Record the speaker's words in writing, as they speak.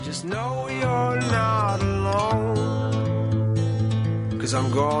Just know you're not alone, 'cause I'm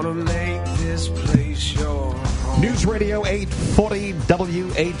gonna make this place your home. News Radio 840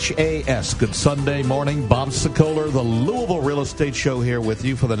 WHAS. Good Sunday morning. Bob Sokoler, the Louisville Real Estate Show, here with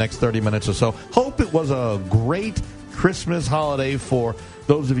you for the next 30 minutes or so. Hope it was a great Christmas holiday for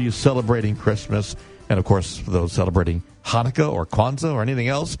those of you celebrating Christmas. And, of course, for those celebrating Hanukkah or Kwanzaa or anything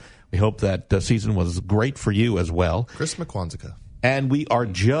else, we hope that season was great for you as well. Christmas Kwanzaa. And we are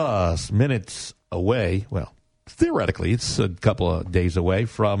just minutes away. Well, theoretically, it's a couple of days away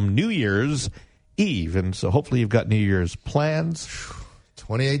from New Year's Eve. And so hopefully you've got New Year's plans.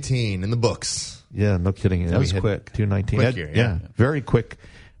 2018 in the books. Yeah, no kidding. That was quick. 2019. Quick year, yeah. Very quick.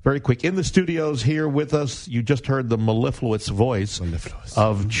 Very quick. In the studios here with us, you just heard the mellifluous voice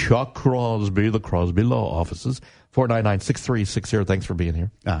of Chuck Crosby, the Crosby Law Offices. 499-6360. Thanks for being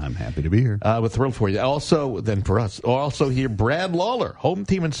here. I'm happy to be here. We're thrilled for you. Also, then for us, also here, Brad Lawler, Home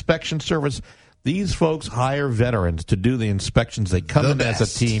Team Inspection Service. These folks hire veterans to do the inspections. They come in as a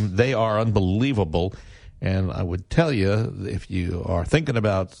team. They are unbelievable. And I would tell you, if you are thinking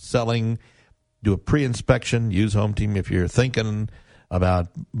about selling, do a pre-inspection, use Home Team. If you're thinking about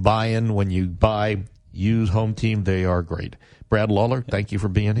buying, when you buy, use Home Team. They are great. Brad Lawler, thank you for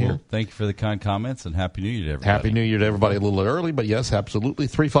being here. Well, thank you for the kind comments, and Happy New Year to everybody. Happy New Year to everybody. A little early, but yes, absolutely.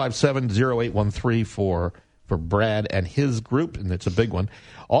 357-0813 for Brad and his group, and it's a big one.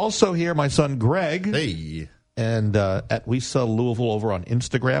 Also here, my son Greg. Hey. And at We Sell Louisville over on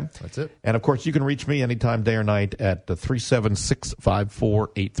Instagram. That's it. And, of course, you can reach me anytime, day or night, at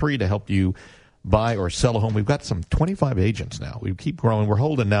 376-5483 to help you buy or sell a home. We've got some 25 agents now. We keep growing. We're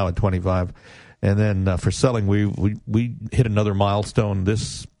holding now at 25. And then for selling, we hit another milestone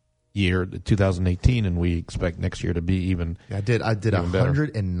this year, 2018, and we expect next year to be even. I did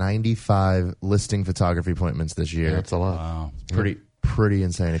 195 listing photography appointments this year. Yeah, that's a lot. Wow. It's pretty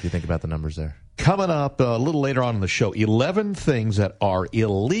insane if you think about the numbers there. Coming up a little later on in the show, 11 things that are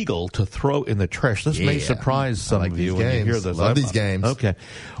illegal to throw in the trash. This may surprise some of you when you hear this. Love these games. Okay.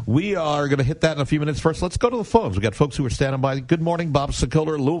 We are going to hit that in a few minutes. First, let's go to the phones. We've got folks who are standing by. Good morning, Bob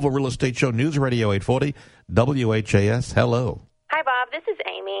Sokoler, Louisville Real Estate Show, News Radio 840, WHAS. Hello. Hi, Bob. This is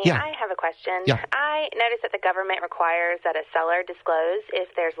Amy. Yeah. I have a question. Yeah. I noticed that the government requires that a seller disclose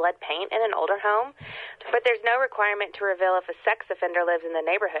if there's lead paint in an older home, but there's no requirement to reveal if a sex offender lives in the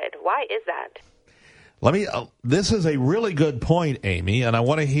neighborhood. Why is that? This is a really good point, Amy, and I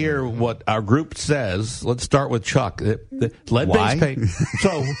want to hear what our group says. Let's start with Chuck. The lead-based paint.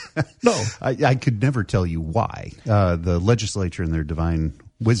 So, no. I could never tell you why. The legislature in their divine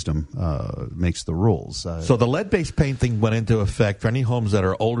wisdom makes the rules. So the lead-based paint thing went into effect for any homes that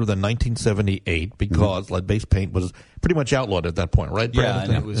are older than 1978 because lead-based paint was pretty much outlawed at that point, right, Brad?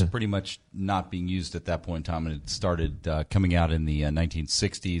 Yeah, and it was pretty much not being used at that point in time, and it started coming out in the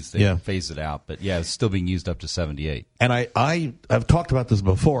 1960s. They phased it out, but yeah, it's still being used up to 78. And I've talked about this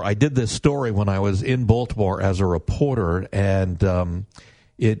before. I did this story when I was in Baltimore as a reporter, and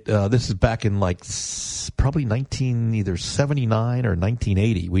this is back in probably either 79 or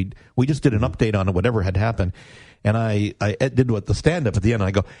 1980. We just did an update on it, whatever had happened. And I did what the stand-up at the end. I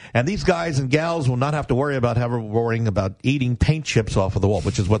go, and these guys and gals will not have to worry about eating paint chips off of the wall,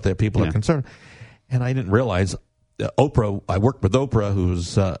 which is what the people are concerned. And I didn't realize Oprah. I worked with Oprah, who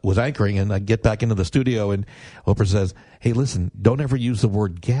was anchoring, and I get back into the studio, and Oprah says, "Hey, listen, don't ever use the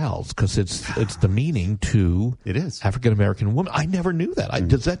word gals because it's demeaning to African American women." I never knew that.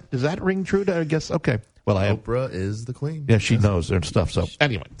 Does that ring true? I guess okay. Well, Oprah is the queen. Yeah, she knows her stuff. So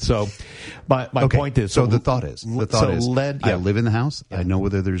anyway, my point is. So the thought is lead. I live in the house. I know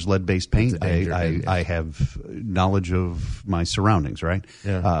whether there's lead-based paint. I have knowledge of my surroundings. Right.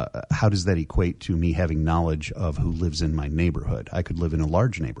 Yeah. How does that equate to me having knowledge of who lives in my neighborhood? I could live in a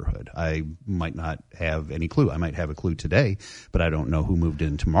large neighborhood. I might not have any clue. I might have a clue today, but I don't know who moved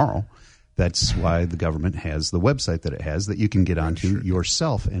in tomorrow. That's why the government has the website that it has that you can get onto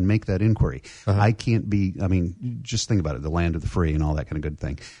yourself and make that inquiry. I can't just think about it, the land of the free and all that kind of good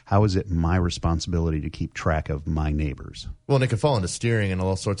thing. How is it my responsibility to keep track of my neighbors? Well, and it can fall into steering and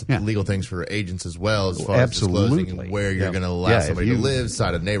all sorts of legal things for agents as well, as far as disclosing where you're going to allow somebody to live,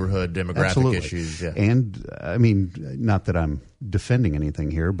 side of neighborhood, demographic issues. Yeah. And, not that I'm defending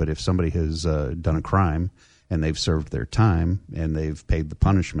anything here, but if somebody has done a crime and they've served their time and they've paid the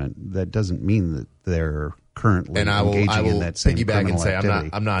punishment, that doesn't mean that they're currently engaging in that same criminal activity.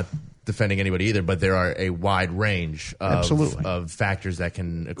 I'm not defending anybody either, but there are a wide range of factors that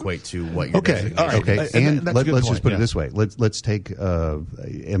can equate to what you're okay. All right. Okay. And let's just put it this way. Let's take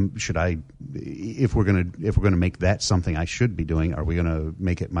should I if we're going to make that something I should be doing, are we going to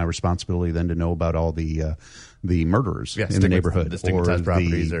make it my responsibility then to know about all the murderers in the neighborhood, the stigmatized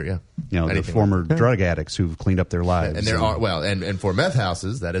properties, or the former drug addicts who've cleaned up their lives? And there are and for meth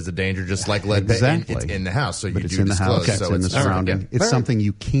houses, that is a danger, just like lead. Exactly. It's in the house, so but you it's do in the disclose. house. So it's in the surrounding. It's something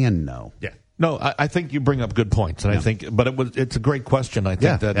you can know. Yeah. No, I think you bring up good points, and I think, but it's a great question. I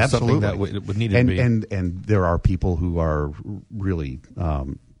think that's something that would need to be. And there are people who are really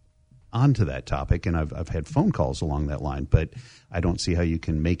onto that topic, and I've had phone calls along that line, but I don't see how you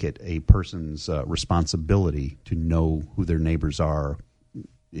can make it a person's responsibility to know who their neighbors are.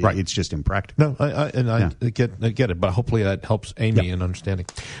 Right. It's just impractical. No, I get it, but hopefully that helps Amy in understanding.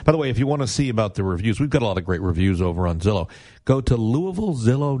 By the way, if you want to see about the reviews, we've got a lot of great reviews over on Zillow. Go to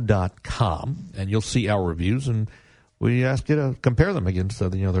LouisvilleZillow.com, and you'll see our reviews, and we ask you to compare them against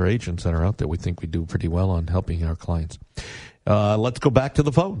the other agents that are out there. We think we do pretty well on helping our clients. Let's go back to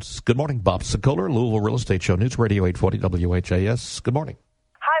the phones. Good morning, Bob Sokoler, Louisville Real Estate Show, News Radio 840 WHAS. Good morning.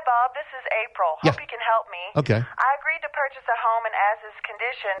 Hi, Bob. This is April. Hope you can help me. Okay. I agreed to purchase a home in as-is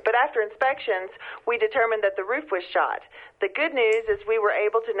condition, but after inspections, we determined that the roof was shot. The good news is we were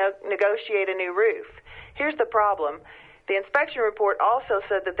able to negotiate a new roof. Here's the problem. The inspection report also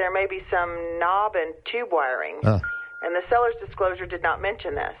said that there may be some knob and tube wiring, and the seller's disclosure did not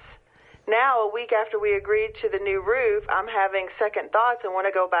mention this. Now, a week after we agreed to the new roof, I'm having second thoughts and want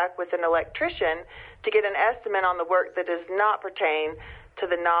to go back with an electrician to get an estimate on the work that does not pertain to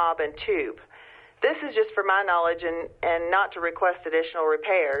the knob and tube. This is just for my knowledge and not to request additional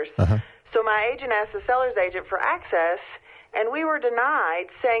repairs. So my agent asked the seller's agent for access, and we were denied,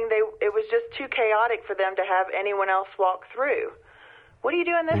 saying it was just too chaotic for them to have anyone else walk through. What do you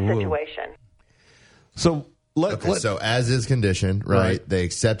do in this situation? So so as is condition, right? They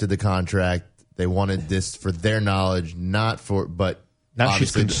accepted the contract. They wanted this for their knowledge, but now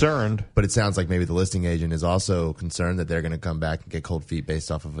she's concerned. But it sounds like maybe the listing agent is also concerned that they're going to come back and get cold feet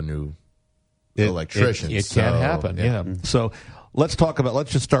based off of a new electrician. It can happen, yeah. So let's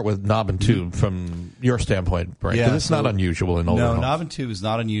just start with knob and tube from your standpoint, right? Because it's not unusual in older homes. No, knob and tube is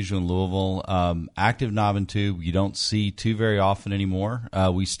not unusual in Louisville. Active knob and tube you don't see too very often anymore.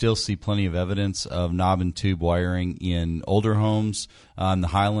 We still see plenty of evidence of knob and tube wiring in older homes in the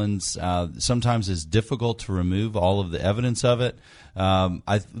Highlands. Sometimes it's difficult to remove all of the evidence of it.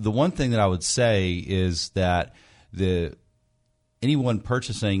 The one thing that I would say is that anyone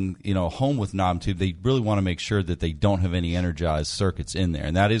purchasing, a home with knob and tube, they really want to make sure that they don't have any energized circuits in there,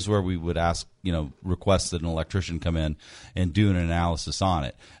 and that is where we would ask, request that an electrician come in and do an analysis on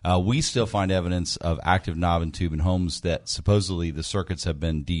it. We still find evidence of active knob and tube in homes that supposedly the circuits have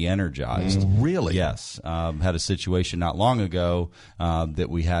been de-energized. Really? Yes. Had a situation not long ago that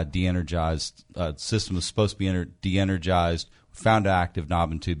we had de-energized. System was supposed to be de-energized. Found active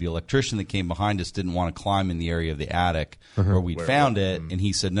knob and tube. The electrician that came behind us didn't want to climb in the area of the attic where we'd found it, and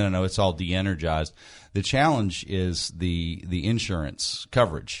he said, no, it's all de-energized. The challenge is the insurance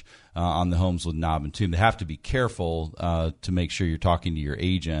coverage on the homes with knob and tube. They have to be careful to make sure you're talking to your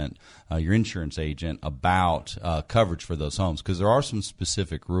agent, your insurance agent, about coverage for those homes, because there are some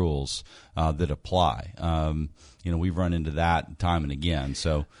specific rules that apply. We've run into that time and again.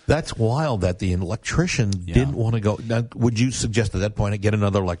 So that's wild that the electrician didn't want to go. Now, would you suggest at that point to get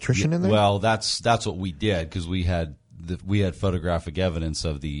another electrician in there? Well, that's what we did, because we had photographic evidence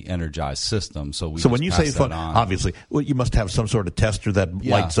of the energized system. So when you say obviously, you must have some sort of tester that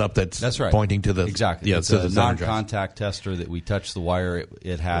lights up. That's right. Pointing to the exactly. Yeah, it's a non-contact tester that we touched the wire.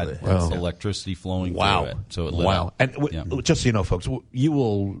 It had electricity flowing through it, so it lit up. And just so you know, folks, you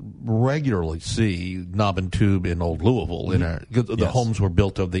will regularly see knob and tube in Old Louisville. The homes were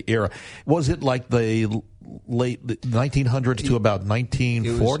built of the era. Was it like the late 1900s to about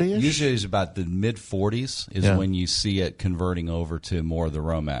 1940-ish? Usually it's about the mid-40s is when you see it converting over to more of the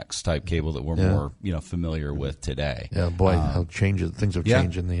Romex type cable that we're more familiar with today. Yeah, boy, how things have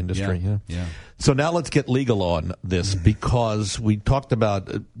changed in the industry. Yeah. So now let's get legal on this, because we talked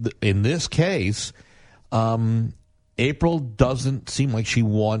about, in this case, April doesn't seem like she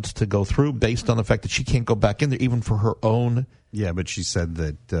wants to go through, based on the fact that she can't go back in there even for her own. Yeah, but she said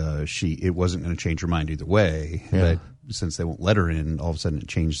that it wasn't going to change her mind either way. But since they won't let her in, all of a sudden it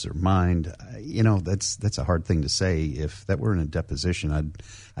changed her mind. That's a hard thing to say. If that were in a deposition,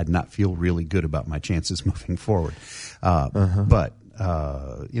 I'd not feel really good about my chances moving forward. But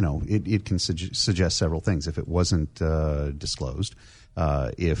it can suggest several things. If it wasn't disclosed,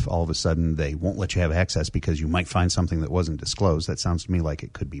 If all of a sudden they won't let you have access because you might find something that wasn't disclosed, that sounds to me like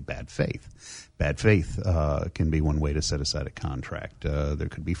it could be bad faith. Bad faith can be one way to set aside a contract. There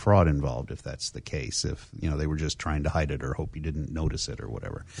could be fraud involved if that's the case. If they were just trying to hide it or hope you didn't notice it or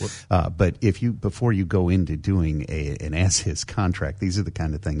whatever. But before you go into doing an as-is contract, these are the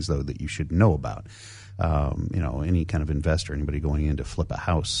kind of things though that you should know about. Any kind of investor, anybody going in to flip a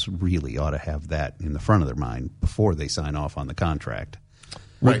house, really ought to have that in the front of their mind before they sign off on the contract.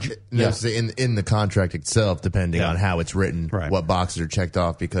 Right. In the contract itself, depending on how it's written, what boxes are checked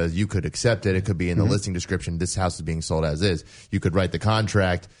off, because you could accept it. It could be in the listing description, this house is being sold as is. You could write the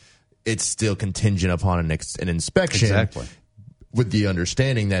contract. It's still contingent upon an inspection. Exactly. With the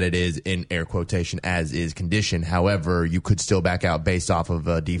understanding that it is, in air quotation, as is condition. However, you could still back out based off of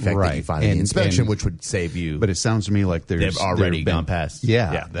a defect that you find in the inspection, which would save you. But it sounds to me like they've already gone past.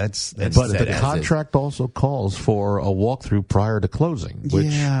 Yeah, that's but the contract also calls for a walkthrough prior to closing.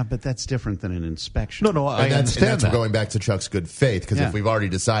 But that's different than an inspection. No, I understand and that's going back to Chuck's good faith, because if we've already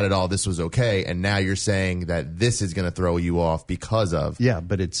decided all this was okay, and now you're saying that this is going to throw you off because of. Yeah,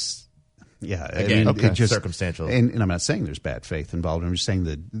 but it's. Yeah, again, it's just circumstantial. And I'm not saying there's bad faith involved. I'm just saying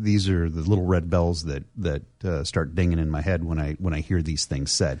that these are the little red bells that start dinging in my head when I hear these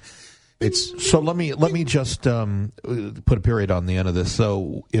things said. So let me just put a period on the end of this.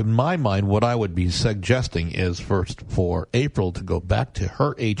 So in my mind, what I would be suggesting is first for April to go back to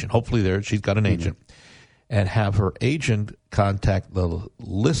her agent. Hopefully she's got an agent, and have her agent contact the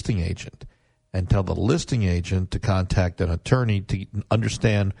listing agent and tell the listing agent to contact an attorney to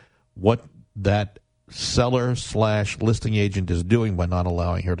understand what that seller/listing agent is doing by not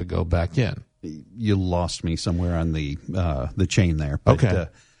allowing her to go back in. You lost me somewhere on the chain there. But, okay.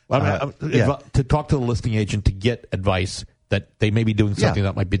 To talk to the listing agent to get advice that they may be doing something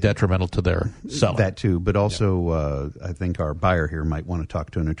that might be detrimental to their seller. That too, but also I think our buyer here might want to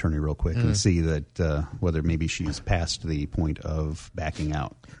talk to an attorney real quick and see that whether maybe she's past the point of backing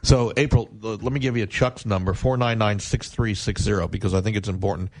out. So, April, let me give you Chuck's number, 499-6360, because I think it's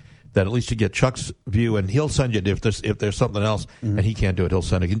important that at least you get Chuck's view, and he'll send you, if there's something else and he can't do it, he'll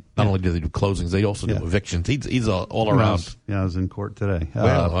send it. Not only do they do closings, they also do evictions. He's all around. I was in court today.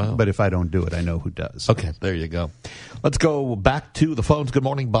 But if I don't do it, I know who does. Okay, there you go. Let's go back to the phones. Good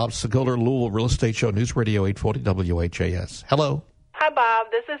morning, Bob Sekulter, Louisville Real Estate Show, News Radio 840 WHAS. Hello. Hi, Bob.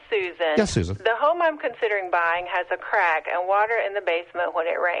 This is Susan. Yes, Susan. The home I'm considering buying has a crack and water in the basement when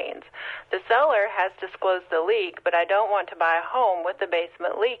it rains. The seller has disclosed the leak, but I don't want to buy a home with the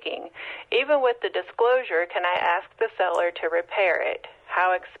basement leaking. Even with the disclosure, can I ask the seller to repair it?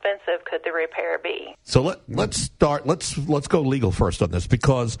 How expensive could the repair be? So let's start. Let's go legal first on this,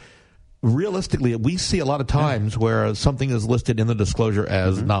 because realistically, we see a lot of times where something is listed in the disclosure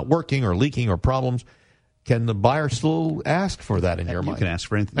as not working or leaking or problems. Can the buyer still ask for that in your mind? You can ask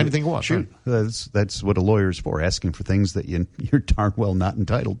for anything. Anything you want. Shoot. Right? That's what a lawyer's for, asking for things that you're darn well not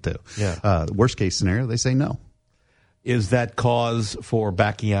entitled to. Yeah. Worst case scenario, they say no. Is that cause for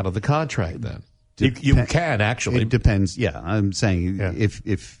backing out of the contract then? You can actually. It depends. Yeah, I'm saying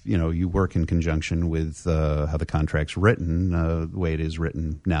if you work in conjunction with how the contract's written, the way it is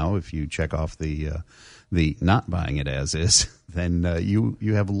written now, if you check off the not buying it as is, then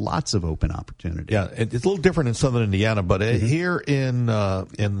you have lots of open opportunity. Yeah, it's a little different in Southern Indiana, but here in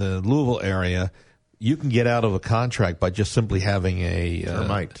the Louisville area, you can get out of a contract by just simply having a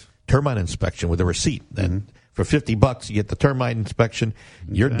termite inspection with a receipt. Then for $50, you get the termite inspection.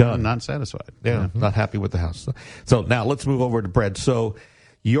 You're done. Not satisfied. Yeah, not happy with the house. So now let's move over to Brad. So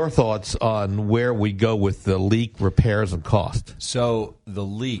your thoughts on where we go with the leak repairs and cost? So the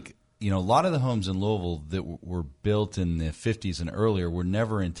leak. A lot of the homes in Louisville that were built in the 50s and earlier were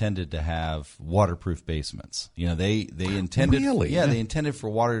never intended to have waterproof basements. They intended, they intended for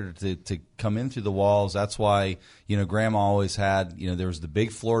water to come in through the walls. That's why Grandma always had, there was the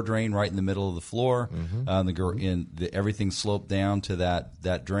big floor drain right in the middle of the floor. Everything sloped down to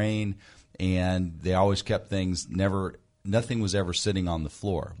that drain, and they always kept things Nothing was ever sitting on the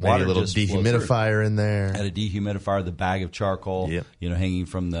floor. Maybe a little dehumidifier in there. Had a dehumidifier, the bag of charcoal, hanging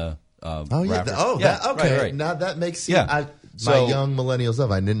from the. Okay. Right. Now that makes sense. My young millennials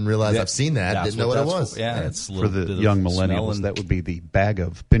I didn't realize I've seen that. Didn't know what it was. It's for the young millennials. That would be the bag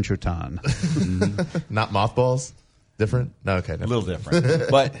of Pincherton. Not mothballs. Different. No, okay, a little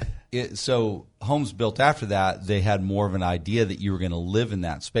different. But so homes built after that, they had more of an idea that you were going to live in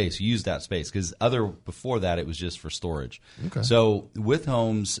that space, use that space, because before that it was just for storage. Okay. So with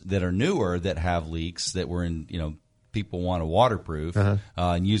homes that are newer that have leaks that were in people want to waterproof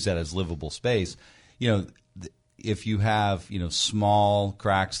and use that as livable space. if you have small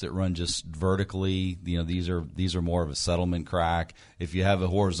cracks that run just vertically, these are more of a settlement crack. If you have a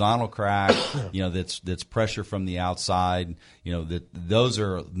horizontal crack, that's pressure from the outside, those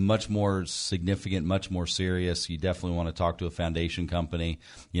are much more significant, much more serious. You definitely want to talk to a foundation company.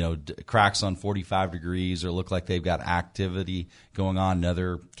 Cracks on 45 degrees or look like they've got activity going on.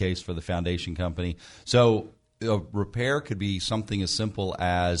 Another case for the foundation company. So a repair could be something as simple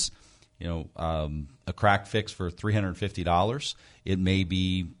as a crack fix for $350. It may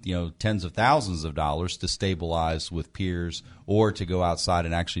be tens of thousands of dollars to stabilize with piers or to go outside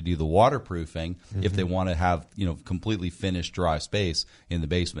and actually do the waterproofing if they want to have completely finished dry space in the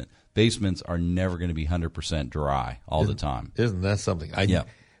basement. Basements are never going to be 100% dry all the time. Isn't that something? Yeah.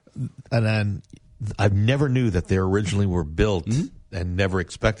 And then I never knew that they originally were built and never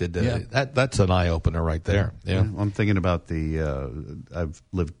expected. That's an eye opener right there. Yeah. I'm thinking about I've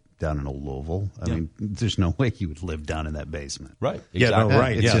lived down in Old Louisville. I mean, there's no way you would live down in that basement. Right. Yeah, Exactly. no,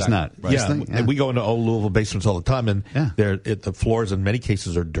 right. It's just not. Right. And we go into Old Louisville basements all the time, and the floors in many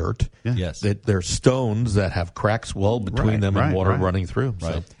cases are dirt. Yeah. Yes. There's stones that have cracks between them and water running through.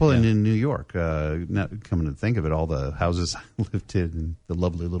 Right. So. Well, and in New York, not coming to think of it, all the houses I lived in the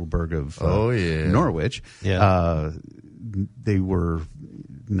lovely little burg of Norwich, they were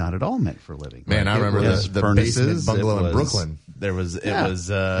not at all meant for living. Man, I remember the basement bungalow in Brooklyn. It was not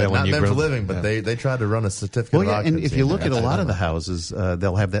meant for living, but they tried to run a certificate of occupancy. And if you look at a lot of the houses,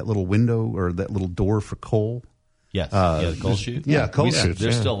 they'll have that little window or that little door for coal. Yes. The coal chute. Yeah, coal chutes.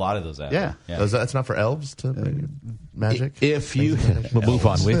 There's still a lot of those out there. Yeah. That's not for elves to make magic? If you we'll move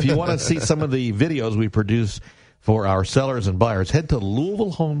on. If you want to see some of the videos we produce for our sellers and buyers, head to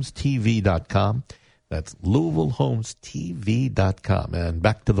LouisvilleHomesTV.com. That's LouisvilleHomesTV.com. And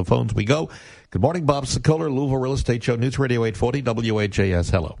back to the phones we go. Good morning, Bob Sokoler, Louisville Real Estate Show, News Radio 840 WHAS.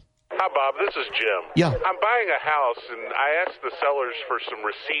 Hello. Hi, Bob. This is Jim. Yeah. I'm buying a house, and I asked the sellers for some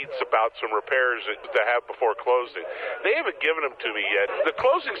receipts about some repairs to have before closing. They haven't given them to me yet. The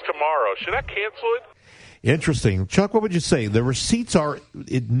closing's tomorrow. Should I cancel it? Interesting. Chuck, what would you say? The receipts are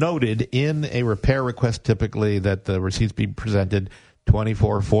noted in a repair request typically that the receipts be presented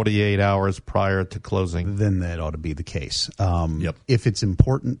 24, 48 hours prior to closing. Then that ought to be the case. If it's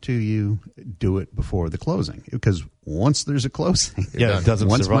important to you, do it before the closing. Because once there's a closing, it doesn't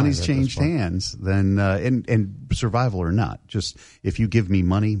once survive money's changed hands, then and survival or not, just if you give me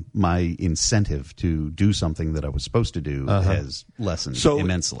money, my incentive to do something that I was supposed to do has lessened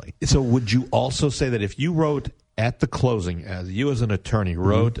immensely. So would you also say that if you wrote at the closing, as you as an attorney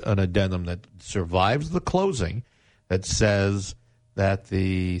wrote an addendum that survives the closing that says that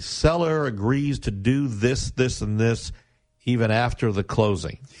the seller agrees to do this, this, and this even after the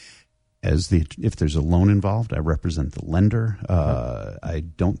closing? If there's a loan involved, I represent the lender. I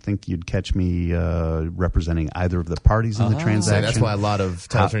don't think you'd catch me representing either of the parties in the transaction. That's why a lot of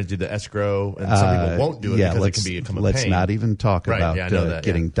title attorneys do the escrow, and some people won't do it because it can become a pain. Let's not even talk about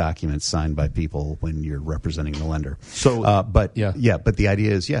getting documents signed by people when you're representing the lender. So, but the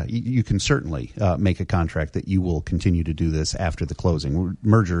idea is, you can certainly make a contract that you will continue to do this after the closing.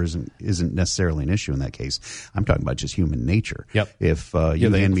 Merger isn't necessarily an issue in that case. I'm talking about just human nature. Yep. If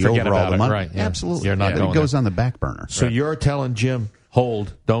you hand me over all the money, right, yeah. absolutely, You're not it goes on the back burner. So you're telling Jim,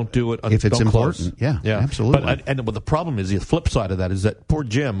 hold, don't do it if it's don't important. Close. Yeah, absolutely. But the problem is the flip side of that is that poor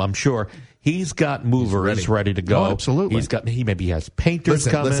Jim, I'm sure he's got movers ready to go. Oh, absolutely. He maybe has painters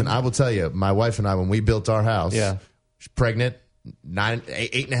coming. Listen, I will tell you, my wife and I, when we built our house, she's pregnant,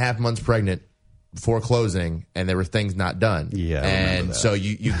 8.5 months pregnant before closing, and there were things not done. Yeah, and so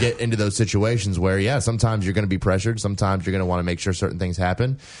you get into those situations where, sometimes you're going to be pressured. Sometimes you're going to want to make sure certain things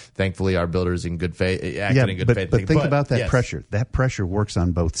happen. Thankfully, our builder's in good faith, acting in good faith. But think about that pressure. That pressure works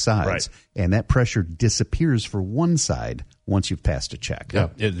on both sides, and that pressure disappears for one side once you've passed a check. Yeah,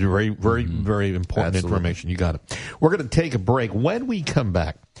 it's very, very, very important information. You got it. We're going to take a break. When we come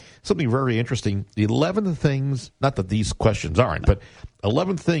back, something very interesting. The 11 things, not that these questions aren't, but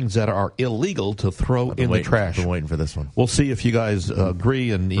 11 things that are illegal to throw in the trash. I've been waiting for this one. We'll see if you guys agree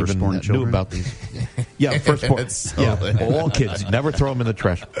and even knew about these. Firstborn. All kids. Never throw them in the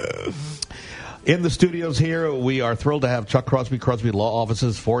trash. In the studios here, we are thrilled to have Chuck Crosby, Crosby Law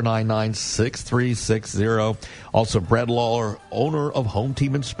Offices, 499-6360. Also, Brad Lawler, owner of Home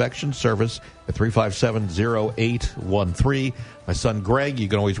Team Inspection Service at 357-0813. My son, Greg, you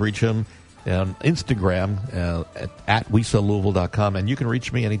can always reach him on Instagram at WeSellLouisville.com. And you can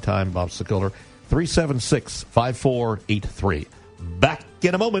reach me anytime, Bob Sokoler, 376-5483. Back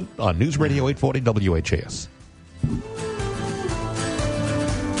in a moment on News Radio 840 WHAS.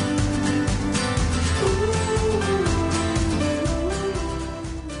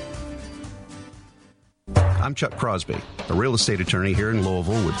 I'm Chuck Crosby, a real estate attorney here in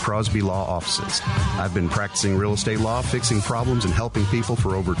Louisville with Crosby Law Offices. I've been practicing real estate law, fixing problems, and helping people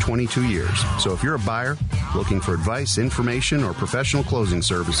for over 22 years. So if you're a buyer looking for advice, information, or professional closing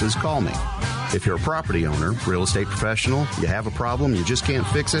services, call me. If you're a property owner, real estate professional, you have a problem, you just can't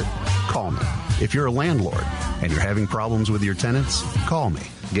fix it, call me. If you're a landlord and you're having problems with your tenants, call me.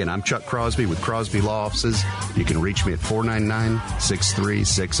 Again, I'm Chuck Crosby with Crosby Law Offices. You can reach me at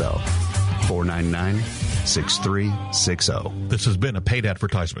 499-6360. 499-6360. This has been a paid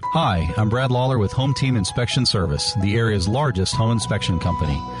advertisement. Hi, I'm Brad Lawler with Home Team Inspection Service, the area's largest home inspection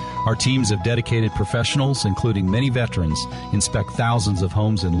company. Our teams of dedicated professionals, including many veterans, inspect thousands of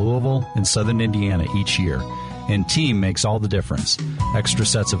homes in Louisville and southern Indiana each year. And team makes all the difference. Extra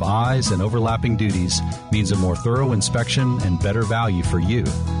sets of eyes and overlapping duties means a more thorough inspection and better value for you.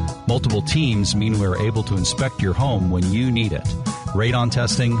 Multiple teams mean we're able to inspect your home when you need it. Radon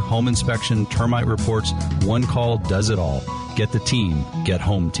testing, home inspection, termite reports, one call does it all. Get the team. Get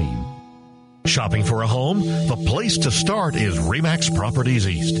Home Team. Shopping for a home? The place to start is RE/MAX Properties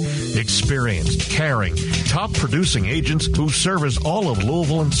East. Experienced, caring, top-producing agents who service all of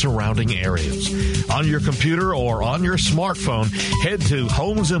Louisville and surrounding areas. On your computer or on your smartphone, head to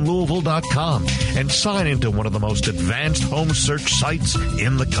homesinlouisville.com and sign into one of the most advanced home search sites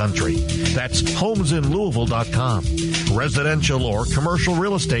in the country. That's homesinlouisville.com. Residential or commercial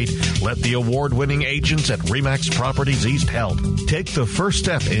real estate, let the award-winning agents at RE/MAX Properties East help. Take the first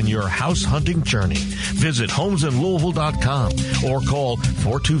step in your house hunting journey. Visit homesinlouisville.com or call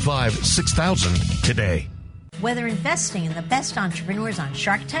 425-6000 today. Whether investing in the best entrepreneurs on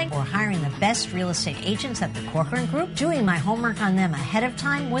Shark Tank or hiring the best real estate agents at the Corcoran Group, doing my homework on them ahead of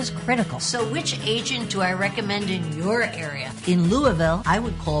time was critical. So which agent do I recommend in your area? In Louisville, I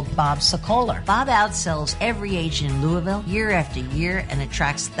would call Bob Sokoler. Bob outsells every agent in Louisville year after year and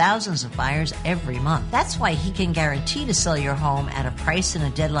attracts thousands of buyers every month. That's why he can guarantee to sell your home at a price and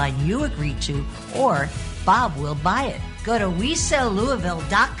a deadline you agreed to, or Bob will buy it. Go to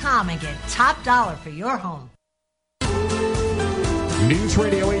WeSellLouisville.com and get top dollar for your home. News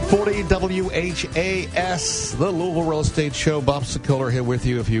Radio 840 WHAS, the Louisville Real Estate Show. Bob Sokoler here with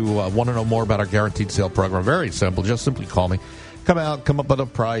you. If you want to know more about our guaranteed sale program, very simple. Just simply call me. Come out, come up with a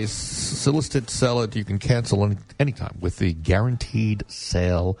price, solicit, sell it. You can cancel anytime with the guaranteed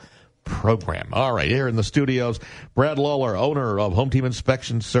sale program. All right, here in the studios, Brad Lawler, owner of Home Team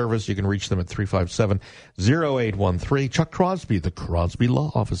Inspection Service. You can reach them at 357-0813. Chuck Crosby, the Crosby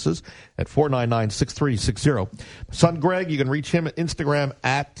Law Offices, at 499-6360. Son Greg, you can reach him at Instagram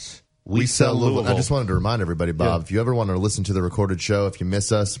at We Sell Louisville. I just wanted to remind everybody, Bob, if you ever want to listen to the recorded show, if you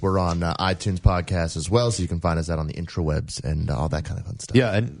miss us, we're on iTunes podcast as well, so you can find us out on the intrawebs and all that kind of fun stuff.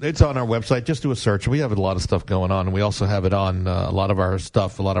 Yeah, and it's on our website. Just do a search. We have a lot of stuff going on, and we also have it on a lot of our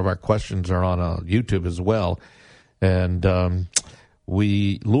stuff. A lot of our questions are on YouTube as well. And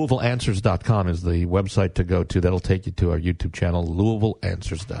LouisvilleAnswers.com is the website to go to. That'll take you to our YouTube channel,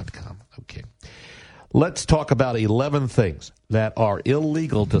 LouisvilleAnswers.com. Okay. Let's talk about 11 things that are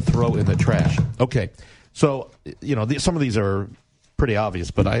illegal to throw in the trash. Okay, so, some of these are pretty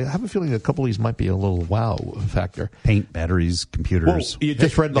obvious, but I have a feeling a couple of these might be a little wow factor. Paint, batteries, computers. Well, you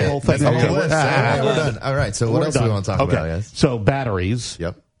just read the whole thing. Okay, we're done. All right, so what else do we want to talk about, guys? So batteries,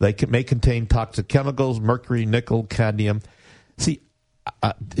 they may contain toxic chemicals, mercury, nickel, cadmium. See,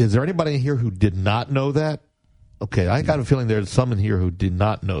 is there anybody in here who did not know that? Okay, I got a feeling there's some in here who did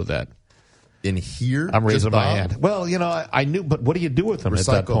not know that. In here? I'm raising my hand. Well, I knew, but what do you do with them at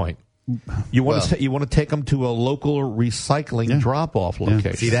that point? You want to take them to a local recycling drop-off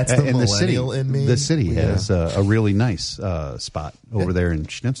location. See, that's the millennial in me. The city has a really nice spot over there in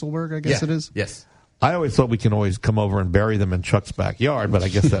Schnitzelberg, I guess it is. Yes. I always thought we can always come over and bury them in Chuck's backyard, but I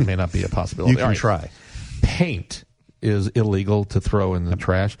guess that may not be a possibility. You can try. Paint is illegal to throw in the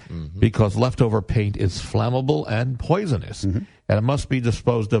trash because leftover paint is flammable and poisonous, and it must be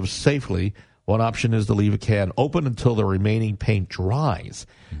disposed of safely. One option is to leave a can open until the remaining paint dries,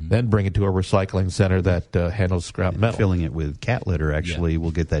 then bring it to a recycling center that handles scrap metal. Filling it with cat litter actually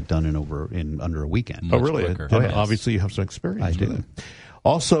will get that done in under a weekend. Much really? Obviously, you have some experience. I do. With it.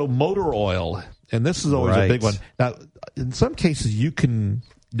 Also, motor oil, and this is always a big one. Now, in some cases, you can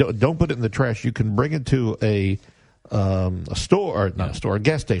don't put it in the trash. You can bring it to a store, or not a store, a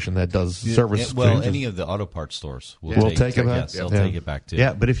gas station that does service. Well, any of the auto parts stores will take it back. Yes, they'll take it back too.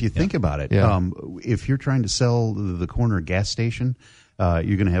 Yeah, but if you think about it, if you're trying to sell the corner gas station, you're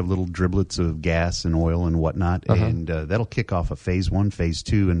going to have little driblets of gas and oil and whatnot, and that'll kick off a phase 1, phase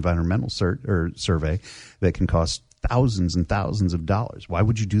 2 environmental survey that can cost thousands and thousands of dollars. Why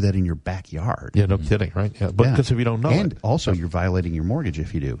would you do that in your backyard? Yeah, no kidding, right? Yeah, but because if you don't know and it. Also, you're violating your mortgage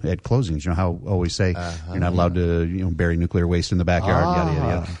if you do. At closings, you know how I always say you're not allowed to bury nuclear waste in the backyard, yada, yada,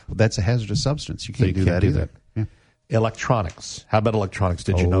 yada. Well, that's a hazardous substance. You can't do that either. Yeah. Electronics. How about electronics?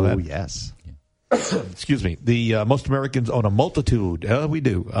 Did you know that? Oh, yes. Excuse me. Most Americans own a multitude, we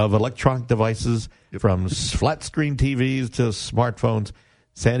do, of electronic devices, from flat screen TVs to smartphones.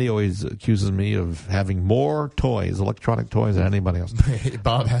 Sandy always accuses me of having more toys, electronic toys, than anybody else.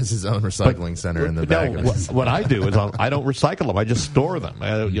 Bob has his own recycling center in the back. What I do is I don't recycle them. I just store them,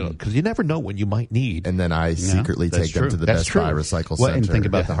 because you never know when you might need. And then I secretly take them to the Best Buy Recycle Center. And think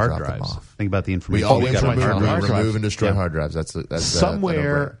about the hard drives. Think about the information. We remove and destroy hard drives. That's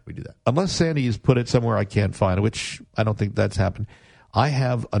somewhere. We do that. Unless Sandy's put it somewhere I can't find it, which I don't think that's happened. I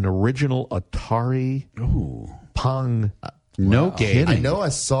have an original Atari Pong. No kidding. I know I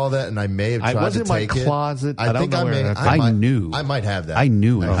saw that, and I may have tried to take it. I was in my closet. I think I knew. I might have that. I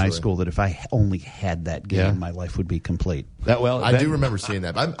knew in high school that if I only had that game, my life would be complete. I do remember seeing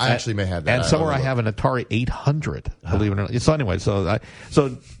that. I actually may have that. And somewhere I have an Atari 800. Believe it or not. So anyway,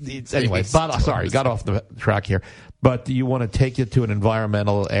 anyway. Sorry, got off the track here. But you want to take it to an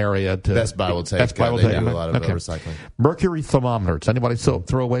environmental area. Best Buy will take. Best Buy will take a lot of recycling. Mercury thermometers. Anybody still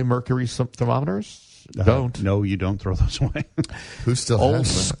throw away mercury thermometers? Don't. No, you don't throw those away. Who still old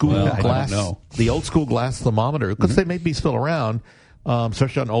has school glass? The old school glass thermometer, because they may be still around,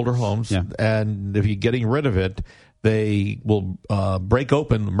 especially on older homes. Yeah. And if you're getting rid of it, they will break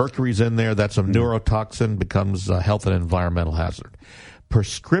open. Mercury's in there. That's a neurotoxin, becomes a health and environmental hazard.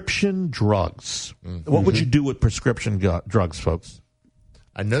 Prescription drugs. What would you do with prescription drugs, folks?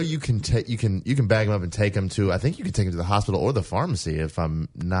 I know you can bag them up and take them to. I think you can take them to the hospital or the pharmacy, if I'm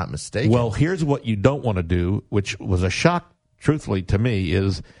not mistaken. Well, here's what you don't want to do, which was a shock, truthfully, to me,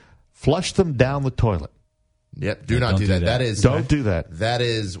 is flush them down the toilet. Yep, do not do that. Don't do that. That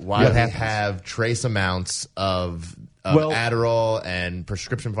is why they have trace amounts of Adderall and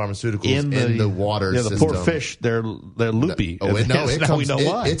prescription pharmaceuticals in the water system. The poor fish, they're loopy.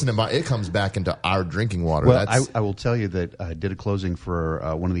 It comes back into our drinking water. Well, I will tell you that I did a closing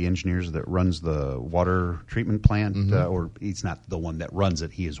for one of the engineers that runs the water treatment plant, or he's not the one that runs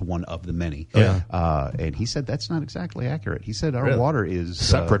it. He is one of the many. And he said that's not exactly accurate. He said our water is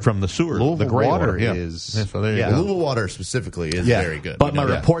separate from the sewer. Louisville the gray water is. Yeah, so there you go. Louisville water specifically is very good. But my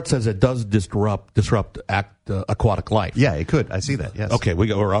report says it does disrupt aquatic life. Yeah, it could. I see that. Yes. Okay,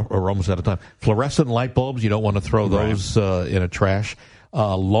 we're almost out of time. Fluorescent light bulbs, you don't want to throw those in a trash.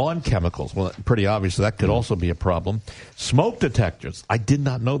 Lawn chemicals, well, pretty obvious that could also be a problem. Smoke detectors, I did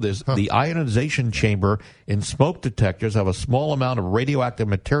not know this. The ionization chamber in smoke detectors have a small amount of radioactive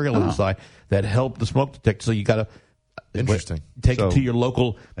material inside that help the smoke detector. So you got to take it to your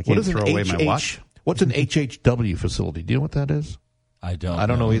local. I can't throw away my watch. What's an HHW facility? Do you know what that is? I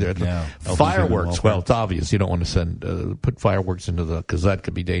don't know either. No. Fireworks. Well, it's obvious you don't want to put fireworks into because that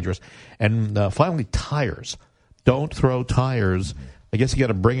could be dangerous. And finally, tires. Don't throw tires. I guess you got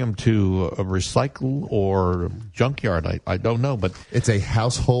to bring them to a recycle or junkyard. I don't know, but it's a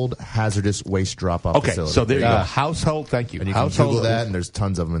household hazardous waste drop-off facility. So there you go. Household. Thank you. And you can Google that, and there's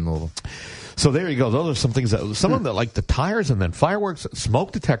tons of them in Louisville. So there you go. Those are some things some of them, like the tires and then fireworks,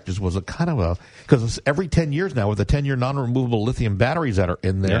 smoke detectors was a kind of because every 10 years now with the 10-year non-removable lithium batteries that are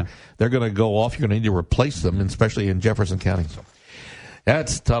in there, they're going to go off. You're going to need to replace them, especially in Jefferson County. So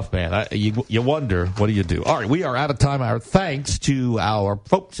that's tough, man. You wonder, what do you do? All right, we are out of time. Our thanks to our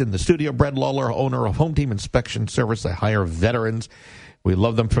folks in the studio. Brett Lawler, owner of Home Team Inspection Service. They hire veterans. We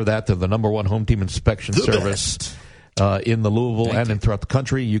love them for that. They're the number one home team inspection service. Best. In the Louisville and throughout the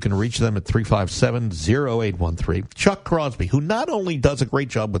country. You can reach them at 357-0813. Chuck Crosby, who not only does a great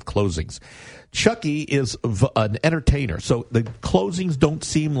job with closings, Chucky is an entertainer, so the closings don't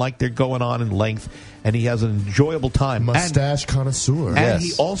seem like they're going on in length, and he has an enjoyable time. Mustache connoisseur. And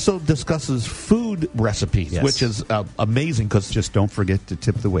he also discusses food recipes, which is amazing. Because just don't forget to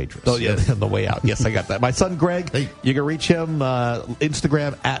tip the waitress. Oh, yeah, on the way out. Yes, I got that. My son, Greg, you can reach him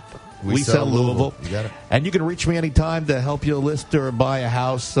Instagram at We Sell Louisville. You got it. And you can reach me anytime to help you list or buy a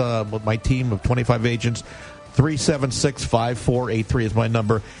house with my team of 25 agents. 376-5483 is my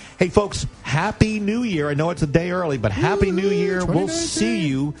number. Hey, folks, Happy New Year. I know it's a day early, but Happy New Year. We'll see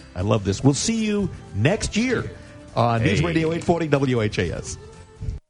you. I love this. We'll see you next year on News Radio 840 WHAS.